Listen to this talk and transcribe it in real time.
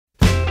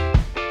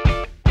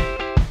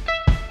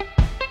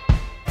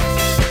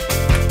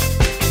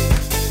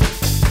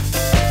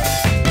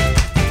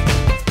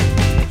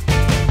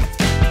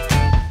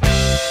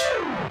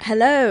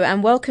Hello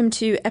and welcome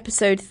to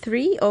episode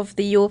 3 of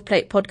the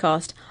YourPlate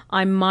Podcast.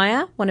 I'm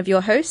Maya, one of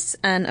your hosts,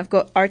 and I've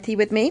got Arti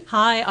with me.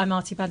 Hi, I'm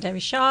Arti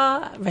Banderi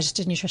Shah,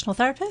 registered nutritional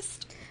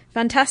therapist.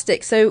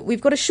 Fantastic. So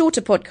we've got a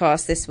shorter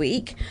podcast this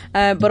week,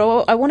 but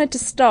I wanted to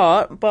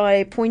start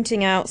by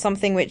pointing out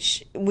something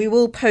which we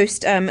will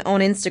post on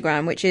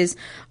Instagram, which is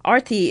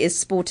Arti is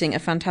sporting a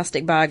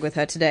fantastic bag with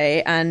her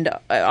today, and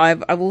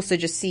I've also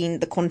just seen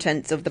the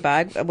contents of the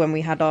bag when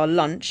we had our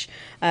lunch,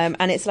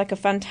 and it's like a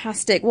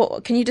fantastic.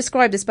 What can you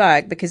describe this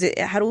bag? Because it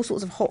had all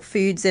sorts of hot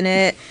foods in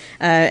it.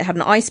 It had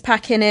an ice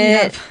pack in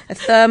it, a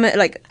thermos,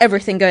 like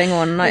everything going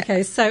on. Like,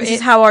 okay, so this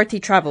is how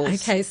Arti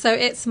travels. Okay, so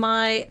it's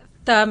my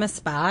thermos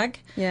bag.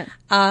 Yeah.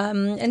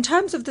 In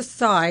terms of the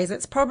size,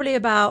 it's probably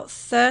about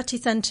 30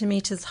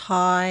 centimeters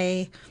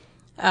high.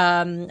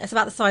 It's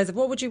about the size of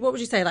what would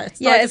you say, like it's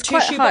two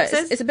quite shoe high.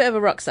 boxes? It's a bit of a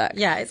rucksack.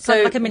 Yeah, it's kind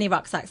of like a mini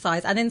rucksack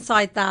size, and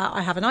inside that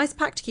I have an ice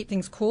pack to keep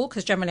things cool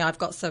because generally I've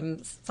got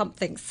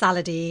something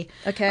salady,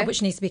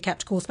 which needs to be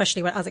kept cool,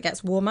 especially as it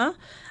gets warmer.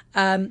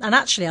 And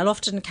actually, I'll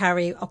often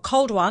carry a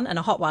cold one and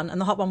a hot one,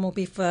 and the hot one will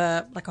be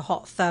for like a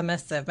hot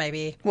thermos of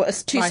maybe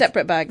two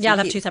separate bags. Yeah, I'll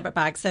have two separate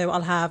bags. So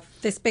I'll have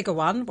this bigger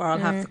one where I'll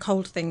have the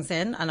cold things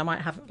in, and I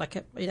might have like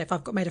if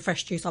I've made a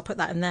fresh juice, I'll put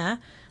that in there.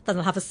 Then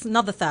I'll have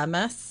another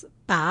thermos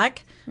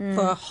bag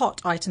for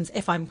hot items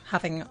if I'm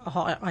having a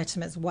hot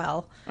item as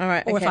well. All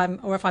right.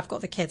 Or if I've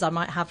got the kids, I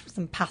might have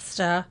some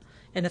pasta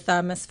in a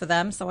thermos for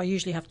them. So I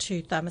usually have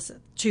two thermos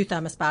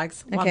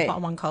bags, one hot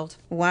and one cold.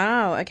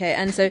 Wow. Okay.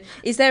 And so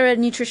is there a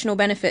nutritional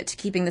benefit to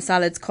keeping the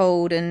salads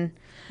cold and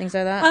things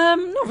like that?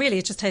 Not really.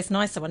 It just tastes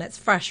nicer when it's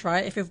fresh,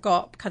 right? If you've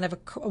got kind of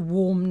a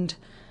warmed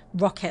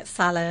rocket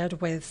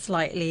salad with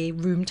slightly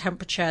room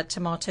temperature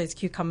tomatoes,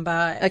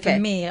 cucumber. Okay. For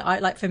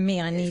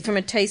me, I need, from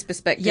a taste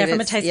perspective. Yeah,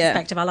 from a taste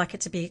perspective, I like it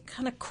to be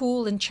kind of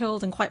cool and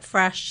chilled and quite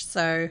fresh.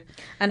 So,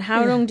 and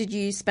how long did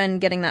you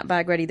spend getting that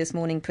bag ready this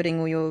morning, putting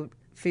all your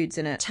foods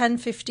in it?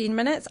 10-15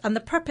 minutes, and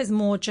the prep is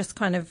more just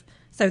kind of,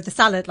 so the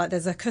salad, like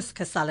there's a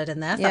couscous salad in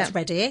there, that's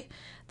ready.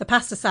 The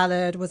pasta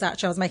salad was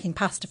actually, I was making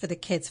pasta for the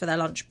kids for their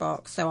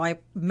lunchbox, so I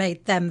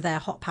made them their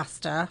hot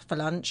pasta for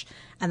lunch,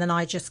 and then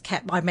I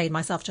made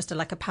myself just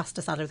a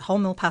pasta salad with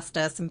wholemeal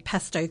pasta, some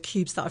pesto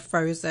cubes that I've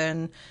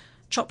frozen,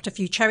 chopped a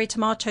few cherry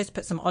tomatoes,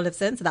 put some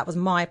olives in, so that was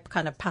my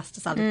kind of pasta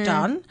salad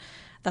done.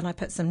 Then I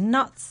put some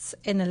nuts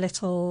in a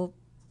little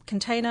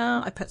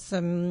container. I put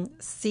some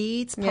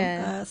seeds,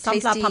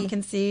 sunflower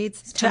pumpkin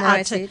seeds to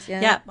add to seeds,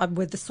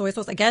 with the soy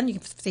sauce. Again, you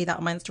can see that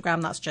on my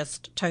Instagram. That's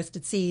just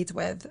toasted seeds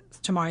with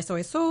tamari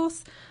soy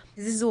sauce.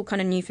 This is all kind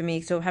of new for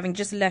me. So having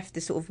just left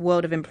this sort of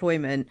world of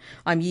employment,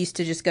 I'm used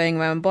to just going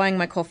around buying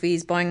my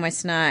coffees, buying my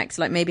snacks,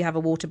 like maybe have a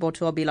water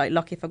bottle. I'll be like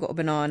lucky if I got a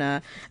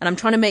banana. And I'm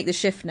trying to make the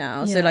shift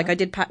now. So like I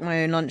did pack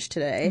my own lunch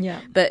today,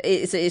 but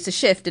it's a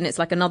shift, and it's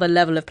like another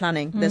level of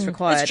planning that's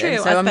required. It's true.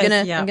 And so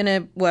I'm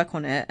gonna work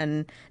on it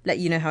and let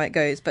you know how it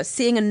goes. But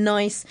seeing a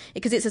nice,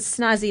 because it's a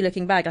snazzy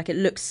looking bag, like it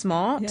looks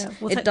smart.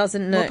 Yeah. It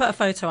doesn't look. We'll put a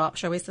photo up,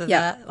 shall we, so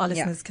that our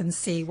listeners can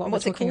see what we're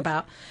talking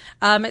about.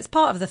 It's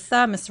part of the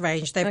thermos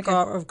range. They've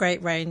got a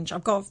great range.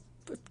 I've got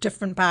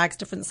different bags,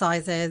 different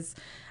sizes,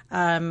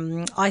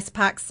 ice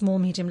packs, small,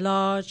 medium,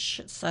 large.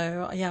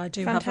 So I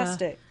do.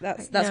 Fantastic.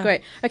 That's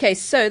great. Okay,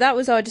 so that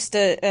was just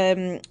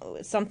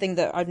something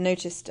that I've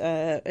noticed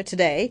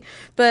today.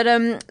 But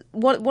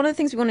one of the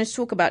things we wanted to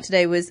talk about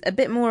today was a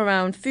bit more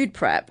around food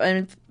prep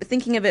and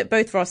thinking of it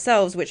both for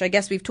ourselves, which I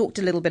guess we've talked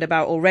a little bit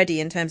about already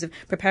in terms of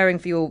preparing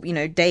for your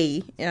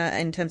day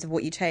in terms of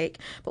what you take.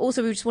 But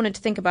also we just wanted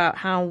to think about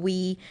how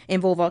we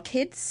involve our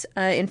kids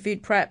in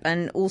food prep,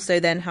 and also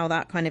then how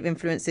that kind of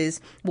influences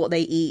what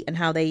they eat and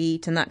how they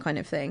eat and that kind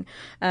of thing.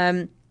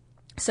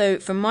 So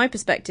from my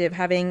perspective,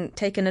 having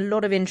taken a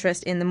lot of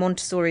interest in the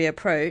Montessori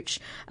approach,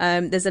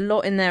 there's a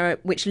lot in there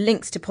which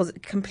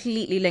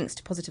completely links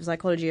to positive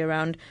psychology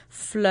around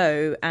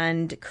flow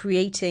and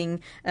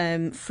creating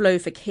flow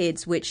for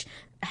kids, which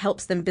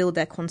helps them build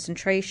their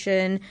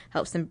concentration,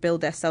 helps them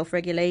build their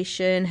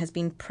self-regulation, has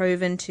been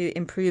proven to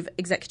improve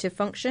executive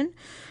function.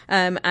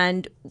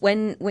 And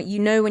when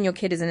your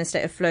kid is in a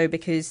state of flow,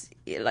 because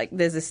like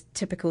there's this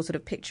typical sort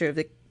of picture of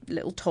the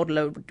little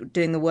toddler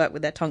doing the work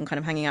with their tongue kind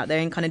of hanging out there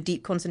in kind of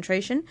deep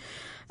concentration.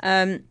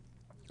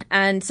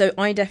 And so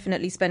I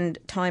definitely spend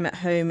time at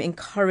home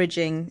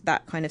encouraging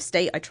that kind of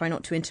state. I try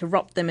not to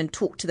interrupt them and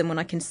talk to them when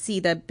I can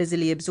see they're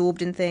busily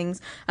absorbed in things.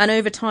 And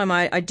over time,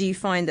 I do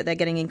find that they're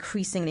getting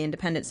increasingly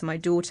independent. So my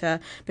daughter,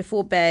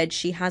 before bed,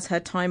 she has her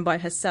time by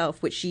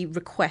herself, which she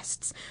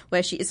requests,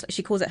 where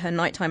she calls it her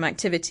nighttime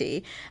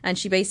activity. And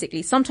she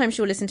basically, sometimes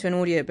she'll listen to an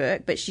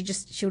audiobook, but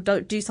she'll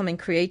do something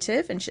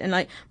creative. And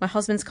like my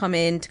husband's come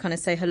in to kind of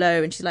say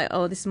hello, and she's like,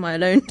 oh, this is my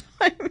alone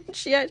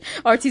time.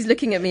 Artie's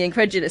looking at me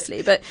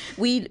incredulously, but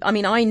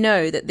I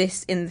know that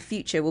this in the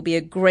future will be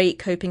a great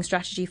coping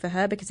strategy for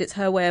her, because it's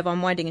her way of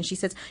unwinding. And she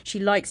says she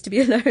likes to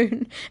be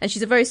alone, and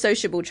she's a very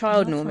sociable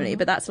child normally,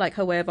 but that's like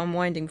her way of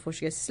unwinding before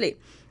she goes to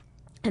sleep.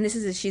 And this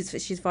is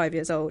she's 5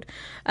 years old.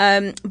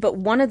 But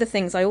one of the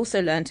things I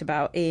also learnt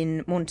about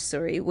in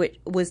Montessori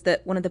was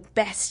that one of the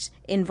best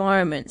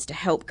environments to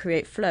help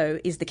create flow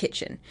is the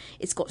kitchen.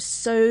 It's got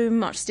so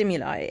much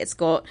stimuli. It's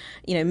got,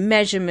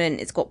 measurement,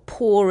 it's got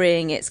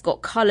pouring, it's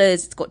got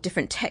colours, it's got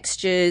different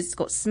textures, it's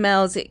got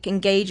smells. It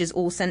engages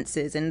all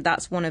senses, and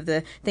that's one of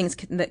the things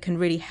that can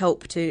really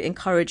help to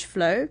encourage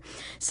flow.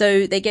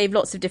 So they gave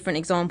lots of different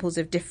examples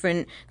of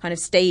different kind of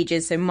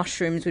stages. So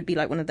mushrooms would be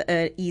like one of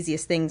the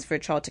easiest things for a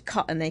child to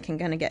cut, and they can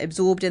kind of get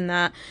absorbed in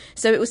that.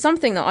 So it was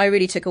something that I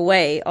really took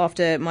away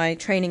after my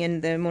training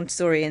in the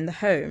Montessori in the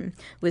home,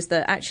 was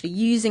that actually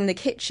using the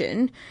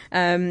kitchen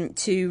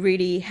to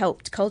really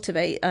help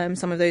cultivate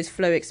some of those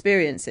flow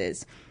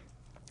experiences.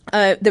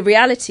 The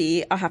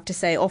reality, I have to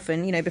say,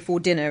 often, before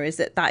dinner, is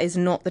that is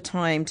not the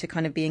time to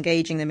kind of be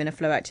engaging them in a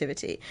flow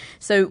activity.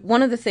 So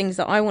one of the things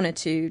that I wanted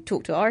to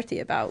talk to Arti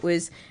about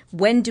was,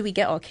 when do we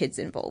get our kids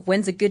involved?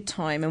 When's a good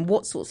time? And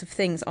what sorts of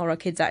things are our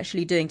kids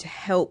actually doing to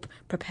help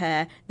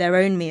prepare their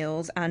own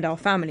meals and our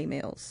family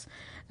meals?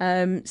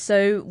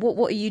 So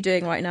what are you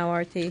doing right now,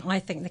 Arti? I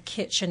think the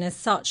kitchen is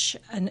such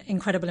an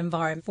incredible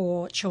environment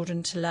for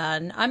children to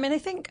learn. I mean, I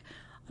think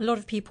a lot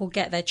of people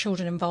get their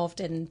children involved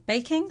in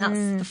baking.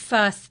 That's the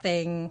first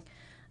thing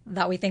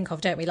that we think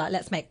of, don't we? Like,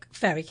 let's make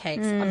fairy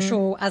cakes. I'm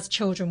sure as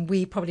children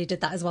we probably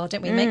did that as well,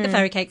 didn't we? Make the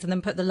fairy cakes and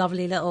then put the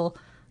lovely little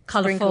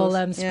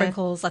colourful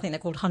sprinkles. I think they're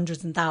called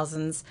hundreds and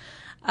thousands.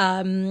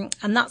 And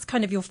that's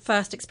kind of your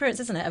first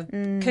experience, isn't it,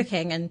 of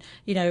cooking and,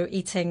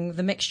 eating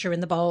the mixture in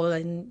the bowl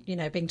and,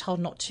 being told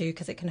not to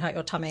because it can hurt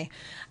your tummy.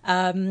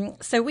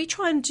 So we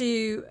try and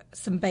do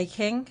some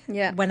baking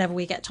whenever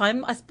we get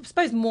time. I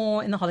suppose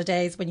more in the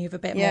holidays when you have a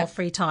bit more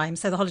free time.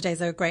 So the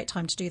holidays are a great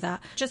time to do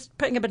that. Just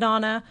putting a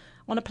banana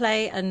on a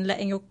plate and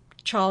letting your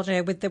child,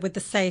 with the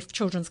safe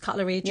children's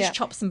cutlery, just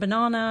chop some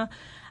banana.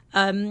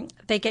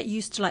 They get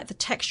used to like the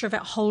texture of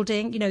it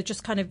holding,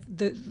 just kind of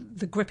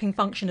the gripping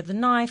function of the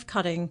knife,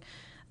 cutting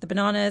the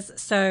bananas.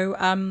 So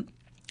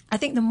I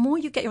think the more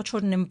you get your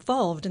children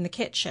involved in the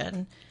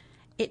kitchen,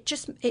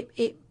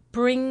 it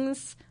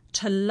brings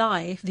to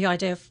life the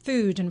idea of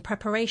food and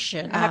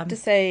preparation. I have to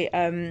say,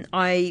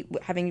 I,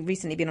 having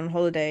recently been on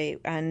holiday,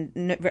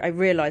 and I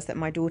realised that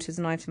my daughter's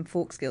knives and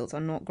fork skills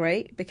are not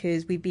great,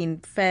 because we've been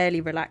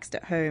fairly relaxed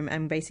at home,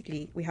 and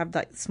basically we have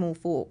like small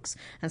forks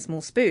and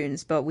small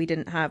spoons, but we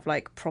didn't have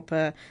like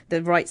the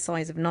right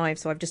size of knives.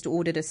 So I've just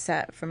ordered a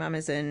set from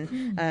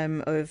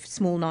Amazon of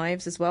small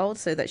knives as well,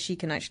 so that she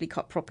can actually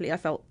cut properly. I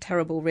felt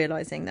terrible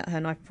realising that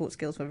her knife and fork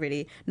skills were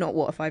really not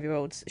what a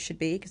 5-year-old's should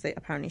be, because they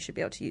apparently should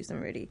be able to use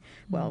them really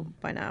well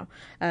by now.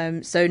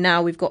 So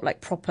now we've got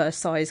like proper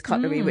size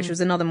cutlery, which was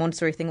another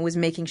Montessori thing, always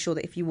making sure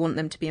that if you want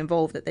them to be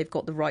involved, that they've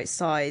got the right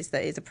size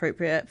that is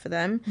appropriate for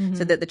them,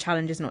 so that the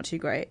challenge is not too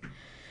great.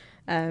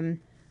 I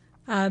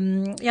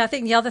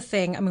think the other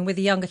thing, I mean, with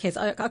the younger kids,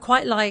 I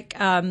quite like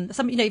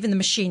some, even the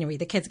machinery.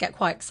 The kids get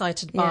quite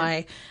excited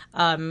by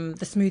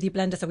the smoothie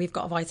blender. So we've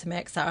got a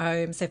Vitamix at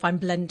home. So if I'm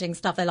blending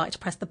stuff, they like to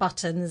press the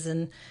buttons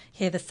and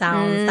hear the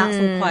sounds. That's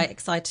all quite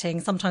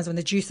exciting. Sometimes when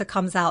the juicer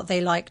comes out, they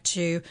like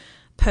to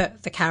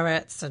put the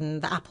carrots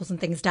and the apples and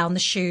things down the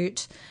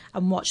chute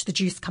and watch the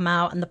juice come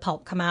out and the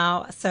pulp come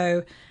out.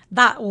 So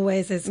that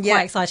always is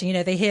quite exciting.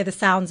 They hear the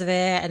sounds of it,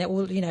 and it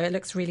all, it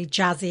looks really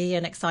jazzy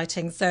and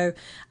exciting. So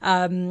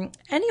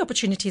any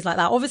opportunities like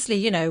that,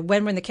 obviously,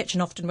 when we're in the kitchen,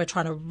 often we're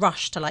trying to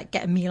rush to like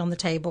get a meal on the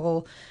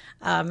table.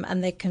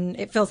 And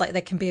it feels like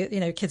they can be,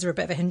 kids are a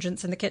bit of a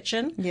hindrance in the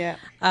kitchen. Yeah.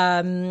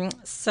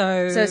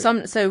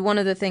 So one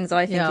of the things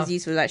I think is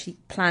useful is actually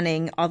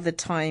planning other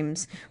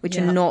times, which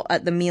are not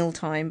at the meal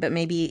time, but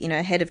maybe,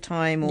 ahead of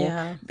time,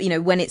 or,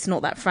 when it's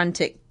not that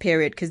frantic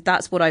period, because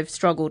that's what I've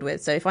struggled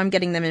with. So if I'm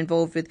getting them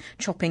involved with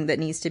chopping that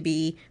needs to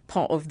be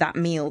part of that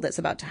meal that's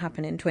about to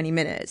happen in 20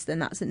 minutes, then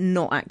that's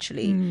not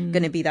actually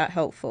going to be that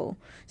helpful.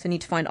 So I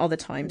need to find other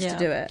times to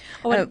do it.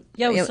 I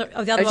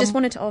just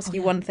wanted to ask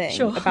you one thing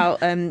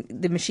about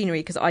the machinery,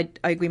 because I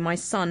agree, my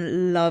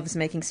son loves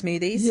making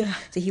smoothies,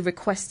 so he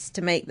requests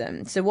to make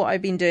them. So what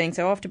I've been doing,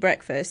 so after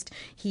breakfast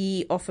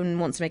he often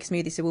wants to make a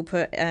smoothie, so we'll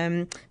put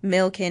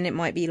milk in. It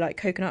might be like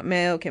coconut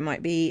milk, it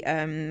might be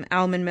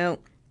almond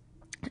milk,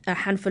 a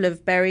handful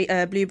of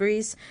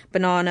blueberries,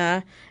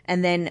 banana,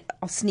 and then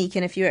I'll sneak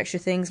in a few extra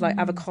things like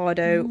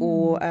avocado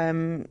or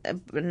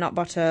nut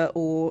butter,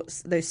 or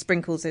those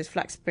sprinkles, those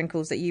flax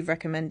sprinkles that you've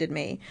recommended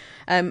me.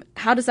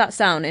 How does that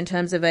sound in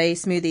terms of a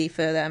smoothie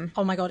for them?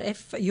 Oh my God,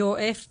 if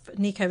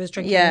Nico was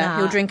drinking that,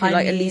 he'll drink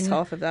at least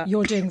half of that.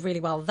 You're doing really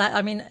well.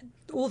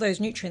 All those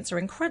nutrients are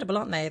incredible,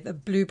 aren't they? The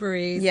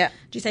blueberries. Yeah.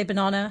 Do you say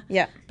banana?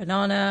 Yeah.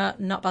 Banana,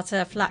 nut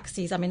butter, flax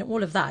seeds. I mean,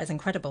 all of that is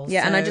incredible.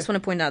 Yeah, and I just want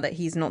to point out that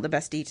he's not the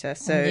best eater.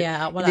 So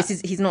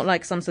he's not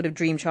like some sort of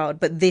dream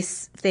child. But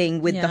this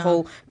thing with the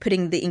whole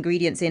putting the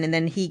ingredients in and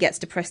then he gets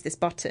to press this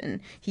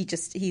button, he's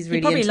really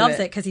he probably into loves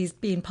it because he's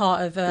been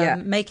part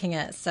of making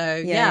it.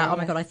 So oh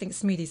my God, I think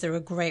smoothies are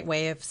a great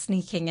way of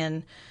sneaking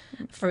in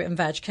fruit and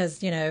veg,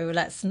 because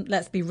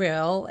let's be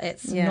real,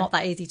 it's not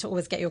that easy to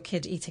always get your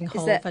kid eating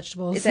whole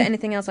vegetables. Is there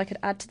anything else I could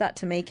add to that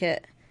to make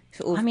it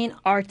sort of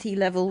arty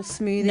level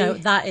smoothie? No,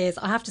 that is,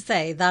 I have to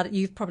say that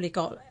you've probably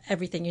got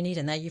everything you need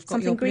in there. You've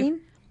got something your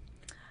green.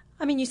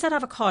 You said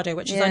avocado,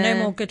 which is, I know,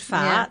 more good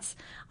fats.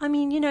 Yeah.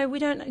 We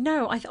don't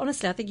know.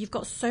 Honestly, I think you've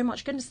got so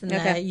much goodness in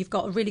there. You've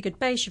got a really good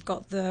base. You've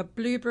got the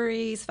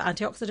blueberries for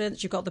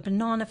antioxidants. You've got the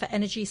banana for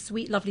energy,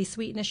 sweet, lovely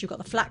sweetness. You've got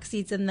the flax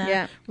seeds in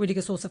there, really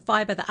good source of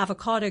fibre. The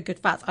avocado, good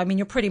fats.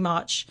 You're pretty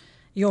much...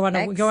 You're on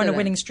a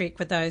winning streak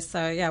with those,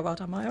 so yeah, well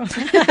done, Maya.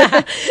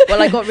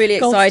 Well, I got really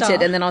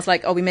excited, and then I was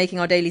like, "Are we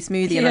making our daily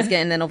smoothie?" And I was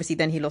getting, and then obviously,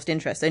 then he lost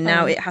interest. So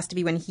now it has to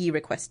be when he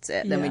requests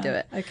it, then we do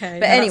it. Okay,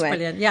 but anyway, that's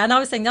brilliant. Yeah, and I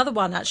was saying the other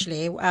one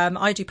actually.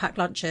 I do pack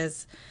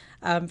lunches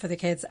for the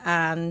kids,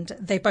 and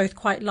they both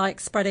quite like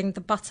spreading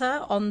the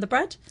butter on the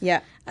bread.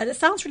 Yeah, and it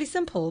sounds really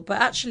simple,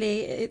 but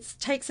actually, it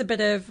takes a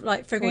bit of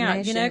like figuring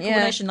out,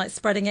 coordination, like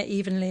spreading it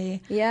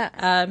evenly.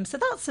 Yeah. So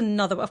that's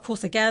another. Of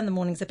course, again, the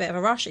morning's a bit of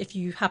a rush. If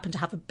you happen to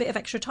have a bit of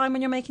extra time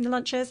when you're making the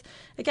lunches,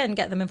 again,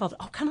 get them involved.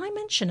 Oh, can I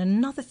mention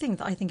another thing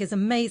that I think is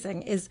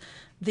amazing is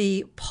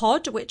the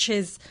pod, which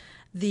is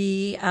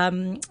the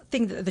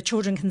thing that the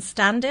children can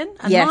stand in.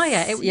 And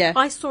Maya,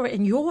 I saw it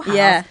in your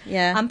house.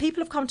 Yeah. And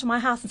people have come to my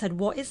house and said,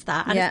 what is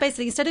that? And it's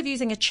basically, instead of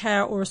using a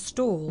chair or a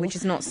stool... Which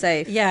is not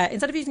safe. Yeah,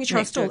 instead of using a chair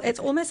or a stool, it's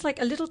almost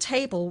like a little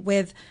table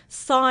with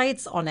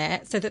sides on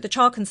it so that the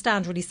child can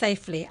stand really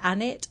safely.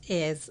 And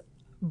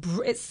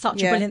it's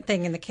such a brilliant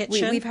thing in the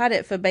kitchen. We've had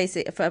it for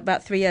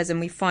about 3 years, and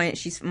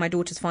my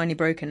daughter's finally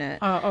broken it.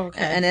 Oh,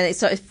 okay. And then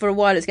for a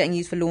while it's getting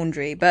used for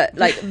laundry, but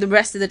like the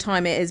rest of the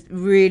time it has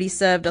really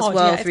served us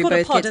well through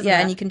both kids.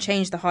 And you can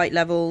change the height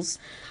levels.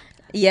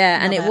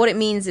 Yeah, and what it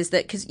means is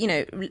that, because,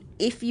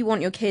 if you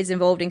want your kids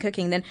involved in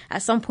cooking, then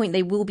at some point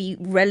they will be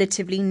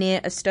relatively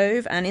near a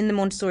stove. And in the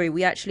Montessori,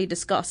 we actually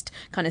discussed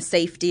kind of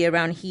safety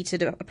around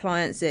heated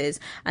appliances.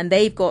 And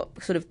they've got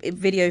sort of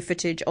video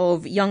footage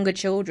of younger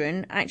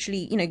children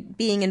actually,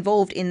 being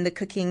involved in the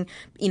cooking,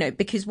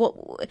 because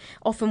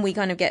often we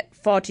kind of get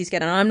far too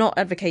scared. And I'm not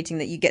advocating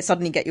that you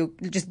suddenly get your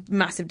just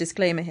massive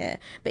disclaimer here.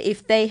 But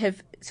if they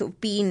have sort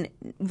of been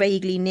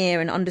vaguely near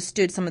and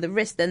understood some of the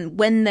risks, then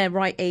when their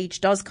right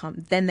age does come,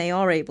 then they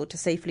are able to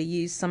safely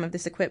use some of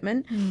this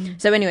equipment.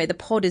 So anyway, the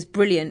pod is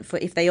brilliant for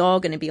if they are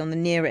going to be on the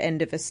nearer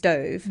end of a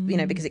stove,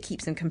 because it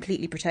keeps them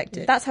completely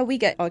protected. That's how we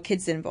get our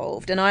kids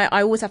involved. And I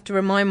always have to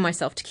remind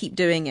myself to keep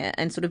doing it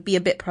and sort of be a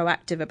bit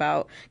proactive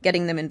about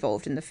getting them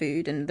involved in the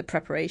food and the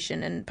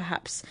preparation. And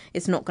perhaps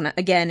it's not something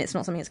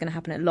that's going to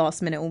happen at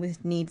last minute. It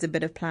always needs a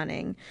bit of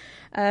planning.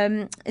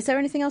 Is there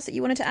anything else that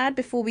you wanted to add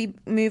before we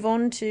move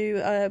on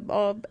to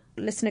our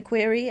listener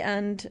query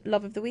and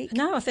love of the week?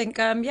 No, I think,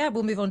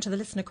 we'll move on to the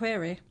listener query.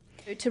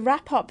 To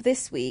wrap up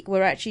this week,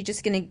 we're actually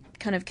just going to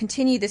kind of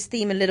continue this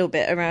theme a little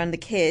bit around the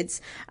kids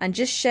and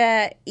just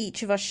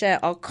each of us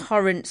share our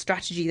current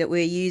strategy that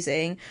we're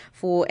using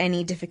for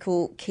any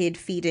difficult kid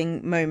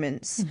feeding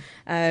moments.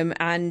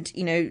 And,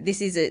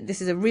 this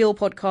is a real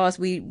podcast.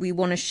 We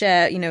want to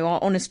share,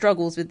 our honest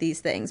struggles with these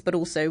things, but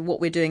also what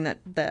we're doing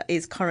that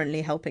is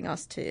currently helping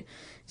us to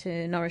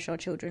nourish our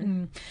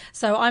children.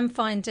 So I'm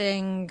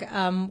finding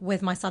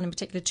with my son in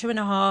particular,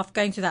 2.5,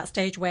 going through that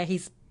stage where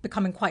he's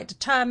becoming quite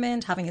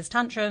determined, having his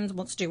tantrums,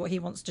 wants to do what he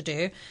wants to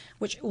do,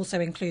 which also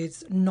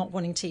includes not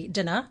wanting to eat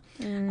dinner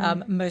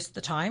most of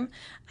the time.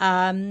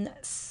 And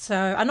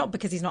not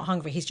because he's not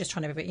hungry, he's just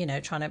trying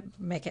to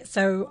make it.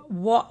 So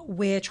what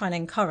we're trying to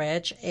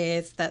encourage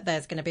is that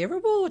there's going to be a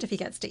reward if he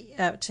gets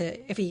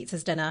if he eats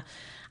his dinner.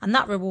 And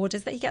that reward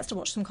is that he gets to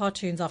watch some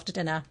cartoons after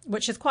dinner,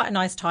 which is quite a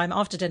nice time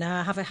after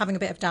dinner, having a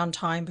bit of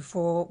downtime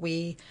before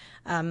we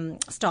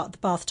start the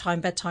bath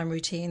time, bedtime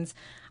routines.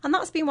 And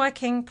that's been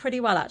working pretty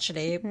well,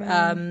 actually,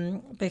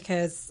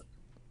 because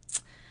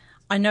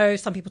I know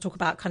some people talk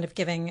about kind of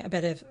giving a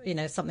bit of,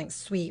 something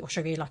sweet or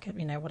sugary, like,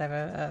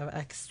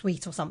 a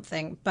sweet or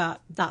something.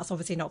 But that's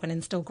obviously not going to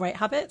instill great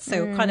habits.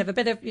 So kind of a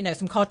bit of,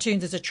 some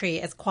cartoons as a treat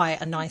is quite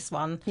a nice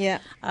one. Yeah.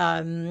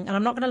 And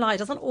I'm not going to lie, it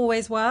doesn't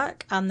always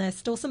work. And there's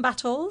still some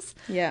battles.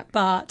 Yeah.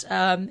 But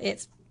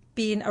it's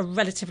been a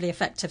relatively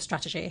effective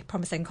strategy,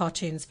 promising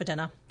cartoons for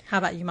dinner. How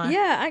about you, Maya?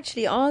 Yeah,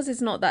 actually, ours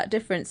is not that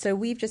different. So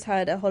we've just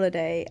had a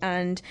holiday,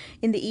 and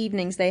in the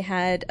evenings they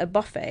had a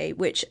buffet,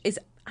 which is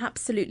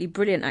absolutely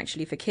brilliant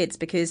actually for kids,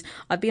 because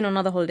I've been on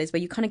other holidays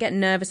where you kind of get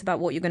nervous about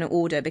what you're going to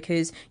order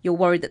because you're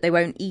worried that they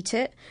won't eat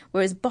it,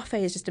 whereas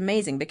buffet is just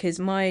amazing because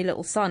my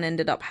little son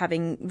ended up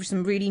having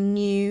some really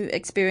new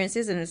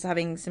experiences and was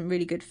having some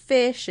really good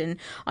fish, and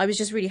I was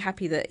just really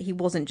happy that he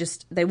wasn't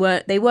just they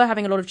were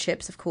having a lot of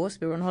chips, of course,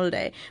 we were on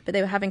holiday, but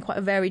they were having quite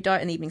a varied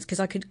diet in the evenings because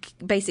I could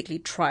basically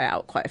try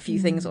out quite a few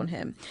things on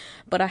him.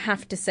 But I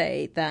have to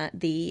say that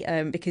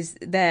because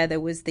there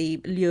was the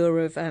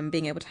lure of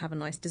being able to have a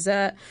nice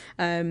dessert,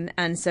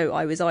 and so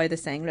I was either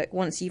saying, look,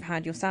 once you've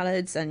had your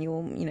salads and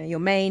your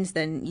mains,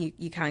 then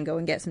you can go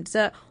and get some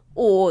dessert,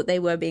 or they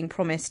were being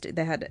promised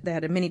they had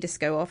a mini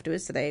disco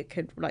afterwards, so they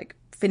could like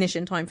finish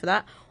in time for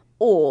that.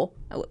 Or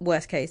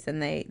worst case,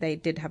 then they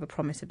did have a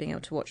promise of being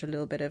able to watch a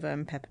little bit of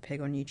Peppa Pig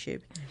on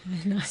YouTube.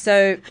 Nice.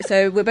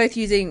 So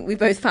we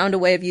both found a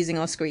way of using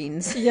our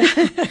screens,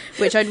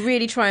 which I'd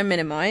really try and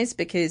minimise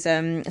because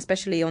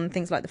especially on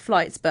things like the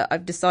flights. But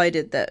I've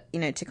decided that, you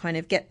know, to kind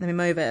of get them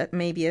over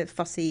maybe a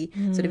fussy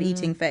sort of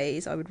eating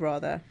phase, I would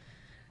rather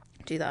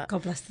do that.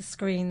 God bless the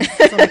screens.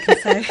 That's all I can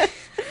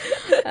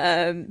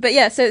say. But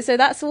yeah, so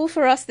that's all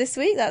for us this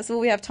week. That's all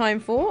we have time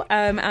for,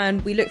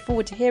 and we look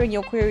forward to hearing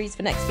your queries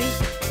for next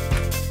week.